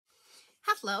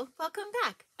Hello, welcome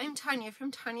back. I'm Tonya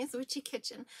from Tonya's Witchy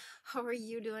Kitchen. How are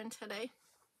you doing today?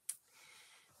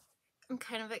 I'm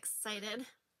kind of excited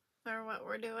for what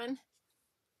we're doing.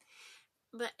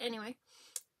 But anyway,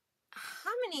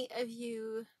 how many of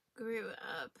you grew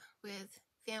up with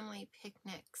family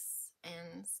picnics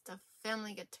and stuff,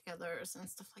 family get-togethers and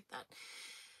stuff like that?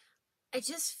 I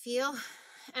just feel,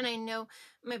 and I know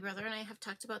my brother and I have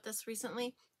talked about this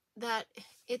recently, that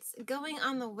it's going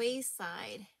on the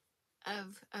wayside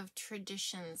of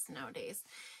traditions nowadays.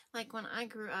 Like when I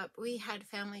grew up, we had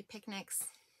family picnics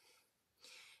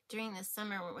during the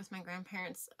summer with my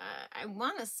grandparents. I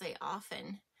want to say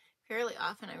fairly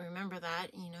often. I remember that,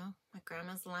 my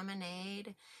grandma's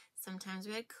lemonade. Sometimes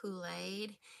we had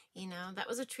Kool-Aid, that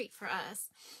was a treat for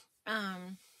us.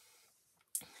 And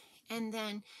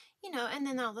then, and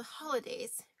then all the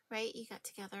holidays, right? You got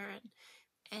together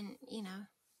and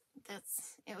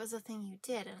it was a thing you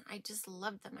did, and I just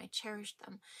loved them. I cherished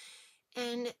them.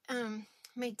 And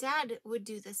my dad would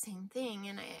do the same thing,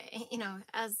 and I,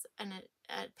 as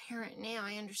a parent now,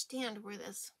 I understand where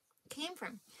this came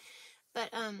from.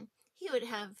 But he would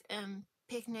have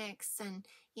picnics, and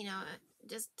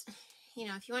just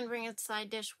if you want to bring a side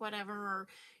dish, whatever, or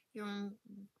you want to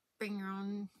bring your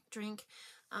own drink,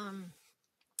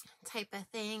 type of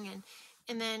thing.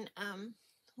 And then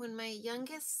when my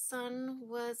youngest son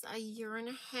was a year and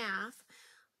a half,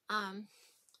 I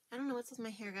don't know what's with my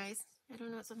hair, guys. I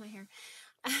don't know what's with my hair.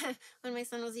 When my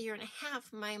son was a year and a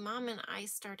half, my mom and I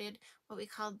started what we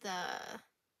called the,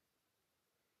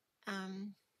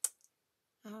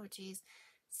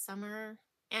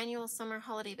 annual summer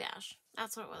holiday bash.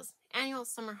 That's what it was. Annual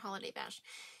summer holiday bash.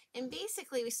 And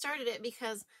basically we started it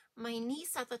because my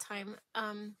niece at the time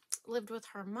lived with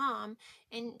her mom,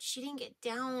 and she didn't get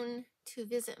down to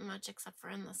visit much except for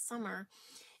in the summer.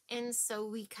 And so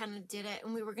we kind of did it,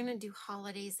 and we were going to do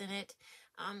holidays in it.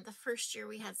 The first year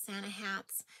we had Santa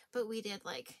hats, but we did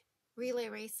like relay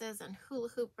races and hula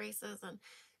hoop races, and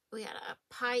we had a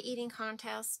pie eating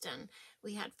contest, and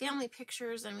we had family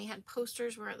pictures, and we had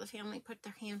posters where the family put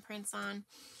their handprints on.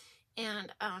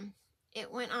 And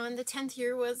it went on. The 10th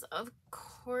year was, of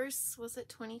course, was it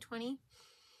 2020?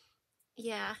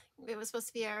 Yeah, it was supposed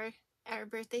to be our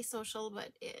birthday social, but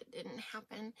it didn't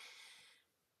happen.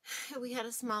 We had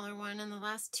a smaller one, and the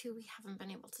last two we haven't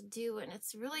been able to do, and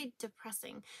it's really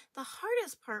depressing. The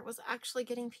hardest part was actually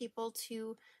getting people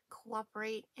to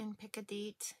cooperate and pick a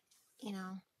date,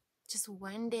 just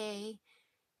one day.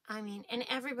 And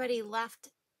everybody left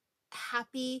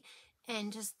happy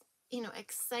and just,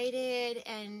 excited,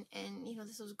 and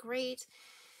this was great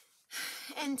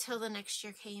until the next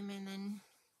year came, and then,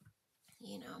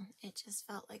 it just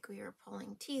felt like we were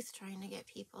pulling teeth trying to get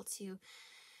people to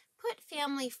put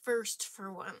family first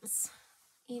for once.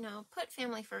 Put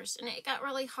family first. And it got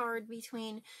really hard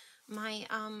between my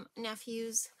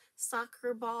nephew's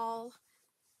soccer ball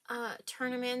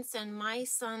tournaments and my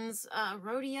son's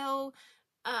rodeos,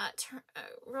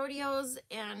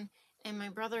 and my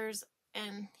brother's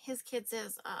and his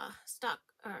kids' stock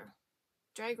or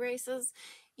drag races.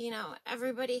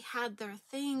 Everybody had their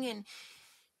thing, and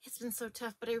it's been so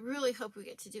tough, but I really hope we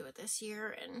get to do it this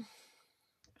year. And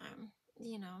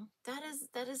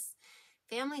that is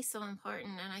family so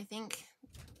important, and I think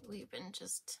we've been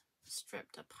just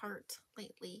stripped apart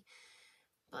lately.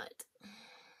 But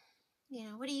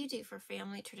what do you do for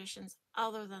family traditions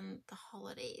other than the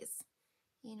holidays?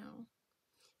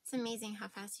 It's amazing how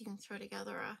fast you can throw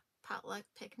together a potluck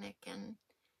picnic and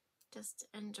just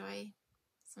enjoy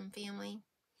some family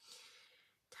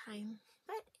time.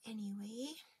 But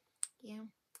anyway, yeah,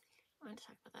 I want to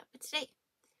talk about that. But today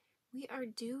we are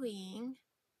doing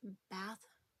bath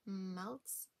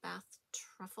melts, bath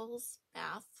truffles,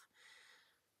 bath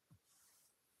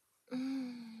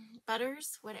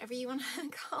butters, whatever you want to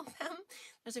call them.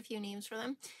 There's a few names for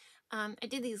them. I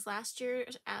did these last year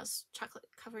as chocolate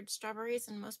covered strawberries,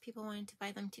 and most people wanted to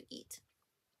buy them to eat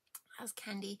as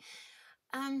candy.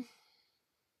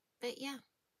 But yeah,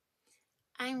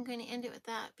 I'm going to end it with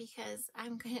that because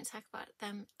I'm going to talk about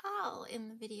them all in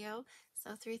the video.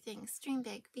 So 3 things: dream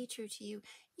big, be true to you.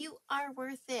 You are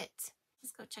worth it.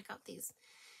 Let's go check out these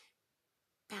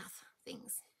bath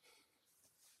things.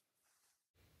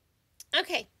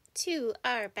 Okay, to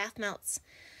our bath melts.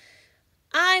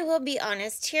 I will be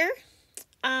honest here.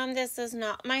 This is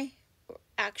not my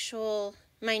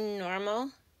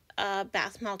normal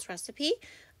bath melt recipe.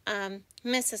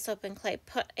 Mrs. Soap and Clay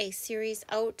put a series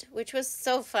out, which was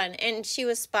so fun, and she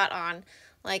was spot on.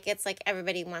 It's like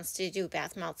everybody wants to do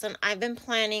bath melts, and I've been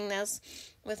planning this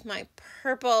with my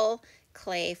purple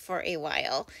clay for a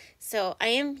while. So I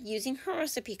am using her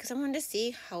recipe because I wanted to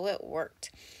see how it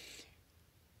worked.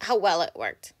 how well it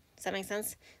worked. Does that make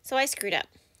sense? So I screwed up.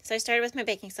 So I started with my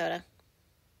baking soda,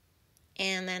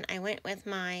 and then I went with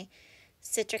my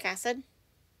citric acid,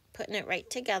 putting it right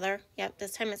together. Yep,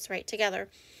 this time it's right together.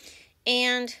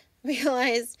 And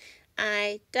realized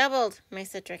I doubled my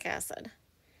citric acid.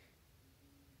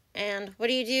 And what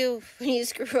do you do when you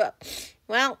screw up?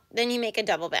 Well, then you make a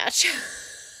double batch.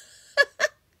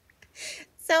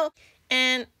 So,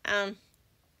 and,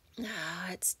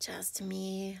 it's just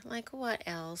me. Like, what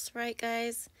else, right,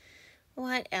 guys?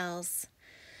 What else?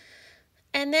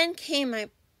 And then came my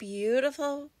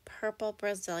beautiful purple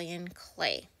Brazilian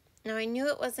clay. Now, I knew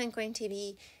it wasn't going to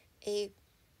be a,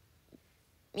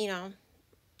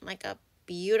 like a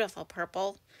beautiful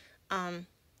purple.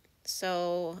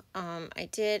 So I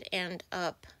did end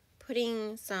up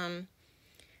putting some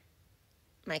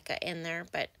mica in there,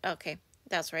 but okay,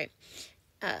 that's right.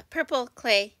 Purple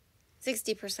clay,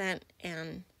 60%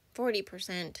 and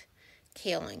 40%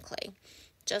 kaolin clay.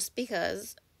 Just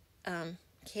because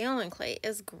kaolin clay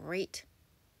is great.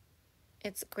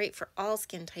 It's great for all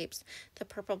skin types. The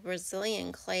purple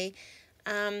Brazilian clay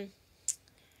has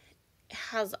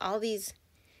all these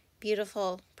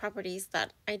beautiful properties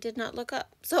that I did not look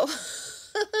up. So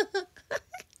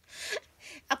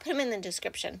I'll put them in the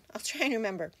description. I'll try and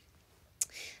remember.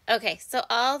 Okay, so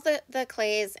all the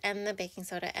clays and the baking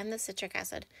soda and the citric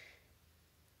acid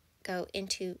go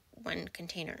into one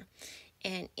container.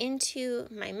 And into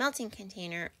my melting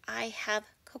container, I have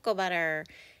cocoa butter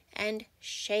and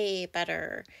shea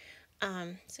butter.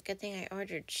 It's a good thing I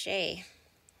ordered shea.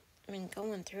 I've been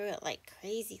going through it like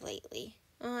crazy lately.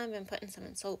 Well, I've been putting some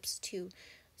in soaps too,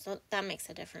 so that makes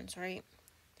a difference, right?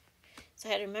 So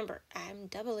I had to remember, I'm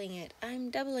doubling it.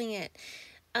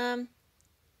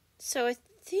 So I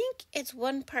think it's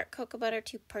 1 part cocoa butter,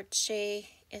 2 parts shea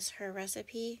is her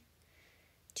recipe.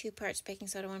 2 parts baking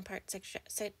soda, 1 part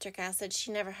citric acid.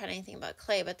 She never had anything about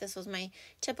clay, but this was my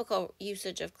typical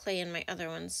usage of clay in my other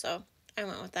ones, so I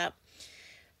went with that.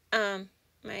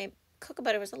 My cocoa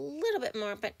butter was a little bit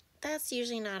more, but that's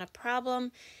usually not a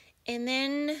problem. And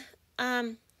then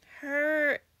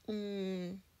her,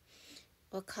 we'll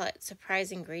call it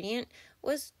surprise ingredient,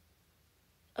 was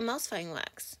emulsifying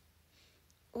wax,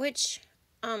 which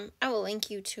I will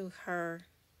link you to her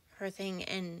thing,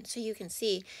 and so you can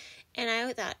see. And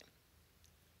I thought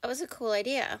it was a cool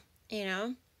idea,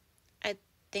 I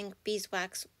think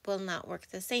beeswax will not work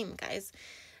the same, guys.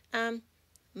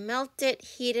 Melt it,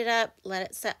 heat it up, let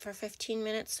it set for 15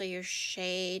 minutes so your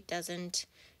shea doesn't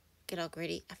get all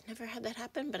gritty. I've never had that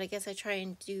happen, but I guess I try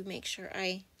and do make sure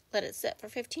I let it set for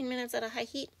 15 minutes at a high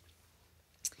heat.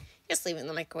 Just leave it in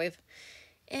the microwave.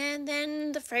 And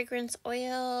then the fragrance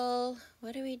oil.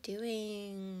 What are we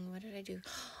doing? What did I do?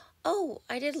 Oh,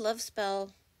 I did Love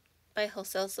Spell by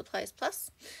Wholesale Supplies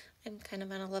Plus. I'm kind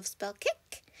of on a Love Spell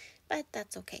kick, but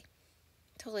that's okay.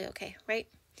 Totally okay, right?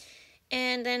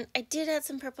 And then I did add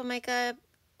some purple mica,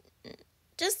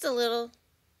 just a little,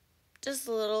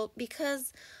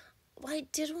 because I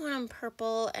did want them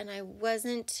purple, and I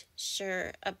wasn't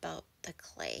sure about the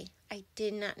clay. I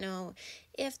did not know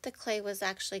if the clay was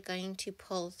actually going to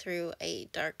pull through a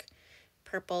dark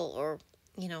purple, or,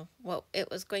 what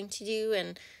it was going to do.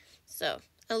 And so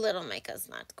a little mica is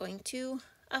not going to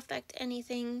affect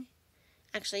anything.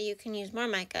 Actually, you can use more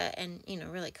mica and,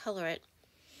 really color it.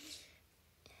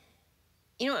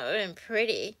 You know what would have been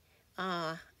pretty?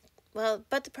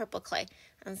 But the purple clay.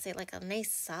 I'd say like a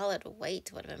nice solid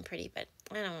white would have been pretty, but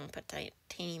I don't want to put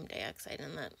titanium dioxide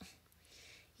in that,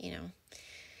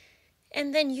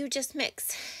 And then you just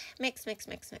mix. Mix.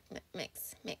 It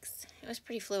was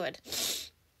pretty fluid.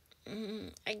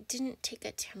 I didn't take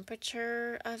a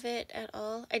temperature of it at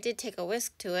all. I did take a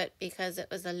whisk to it because it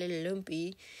was a little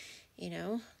lumpy,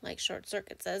 like Short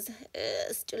Circuit says,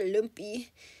 still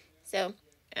lumpy. So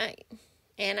I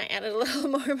added a little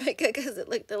more mica because it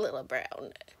looked a little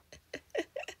brown.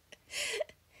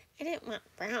 I didn't want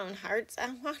brown hearts.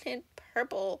 I wanted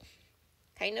purple,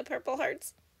 kind of purple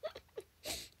hearts.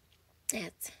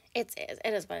 It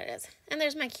is what it is. And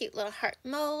there's my cute little heart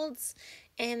molds.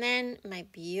 And then my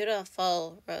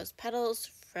beautiful rose petals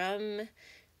from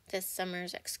this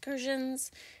summer's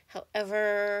excursions.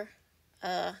 However,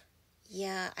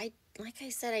 like I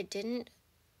said, I didn't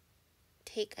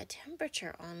take a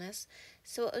temperature on this,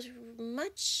 so it was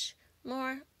much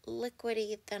more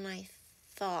liquidy than I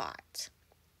thought,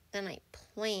 than I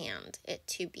planned it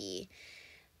to be.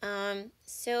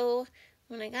 So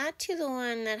when I got to the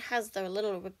one that has the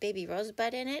little baby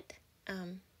rosebud in it,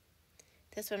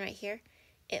 this one right here,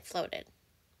 it floated.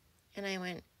 And I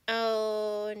went,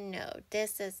 oh no,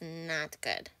 this is not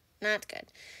good. Not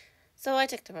good. So I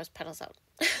took the rose petals out.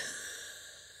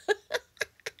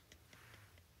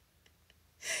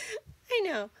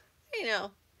 I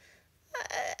know.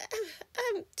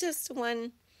 I'm just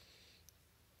one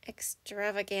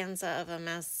extravaganza of a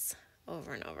mess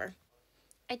over and over.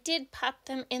 I did pop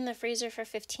them in the freezer for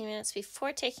 15 minutes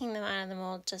before taking them out of the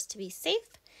mold just to be safe.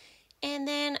 And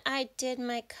then I did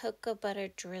my cocoa butter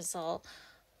drizzle.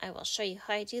 I will show you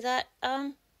how I do that.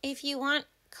 If you want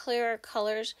clearer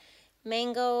colors,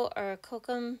 mango or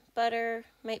cocoa butter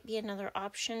might be another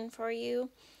option for you.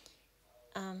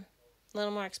 A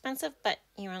little more expensive, but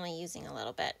you're only using a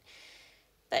little bit.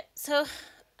 But so,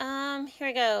 here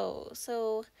we go.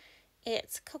 So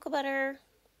it's cocoa butter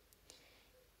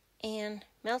and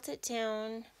melt it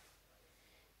down.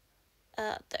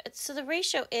 So the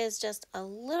ratio is just a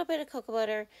little bit of cocoa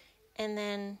butter and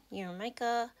then your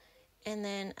mica and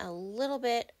then a little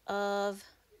bit of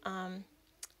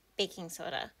baking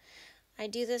soda. I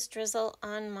do this drizzle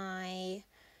on my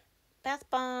bath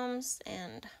bombs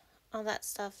and all that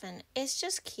stuff, and it's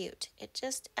just cute. It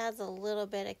just adds a little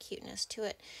bit of cuteness to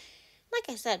it. Like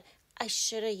I said, I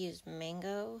should have used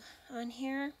mango on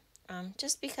here,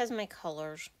 just because my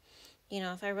colors,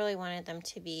 if I really wanted them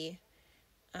to be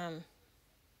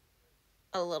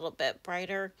a little bit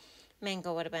brighter,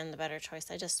 mango would have been the better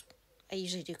choice. I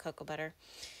usually do cocoa butter.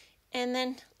 And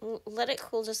then let it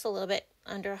cool just a little bit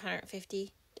under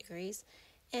 150 degrees.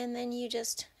 And then you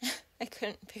just, I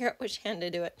couldn't figure out which hand to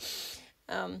do it,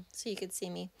 so you could see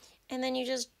me. And then you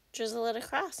just drizzle it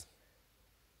across,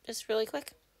 just really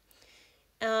quick.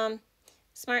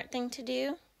 Smart thing to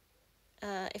do,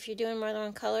 if you're doing more than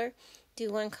one color, do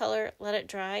one color, let it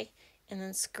dry, and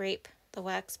then scrape the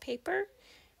wax paper.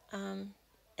 And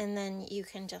then you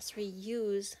can just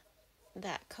reuse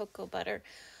that cocoa butter.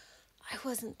 I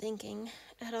wasn't thinking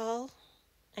at all.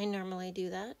 I normally do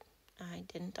that. I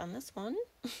didn't on this one.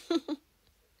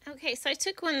 Okay, so I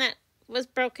took one that was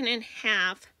broken in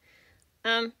half.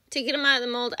 To get them out of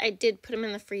the mold, I did put them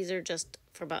in the freezer just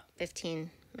for about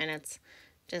 15 minutes,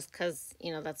 just because,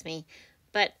 that's me.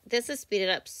 But this is speeded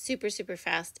up super, super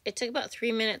fast. It took about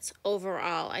 3 minutes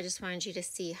overall. I just wanted you to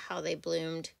see how they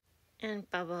bloomed and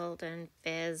bubbled and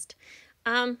fizzed.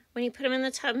 When you put them in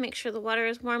the tub, make sure the water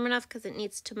is warm enough because it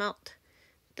needs to melt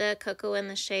the cocoa and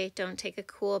the shea. Don't take a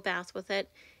cool bath with it.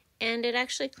 And it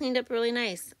actually cleaned up really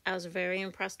nice. I was very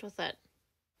impressed with it.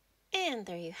 And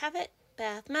there you have it.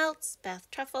 Bath melts, bath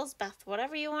truffles, bath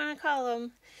whatever you want to call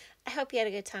them. I hope you had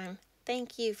a good time.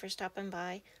 Thank you for stopping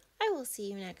by. I will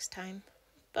see you next time.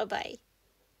 Bye-bye.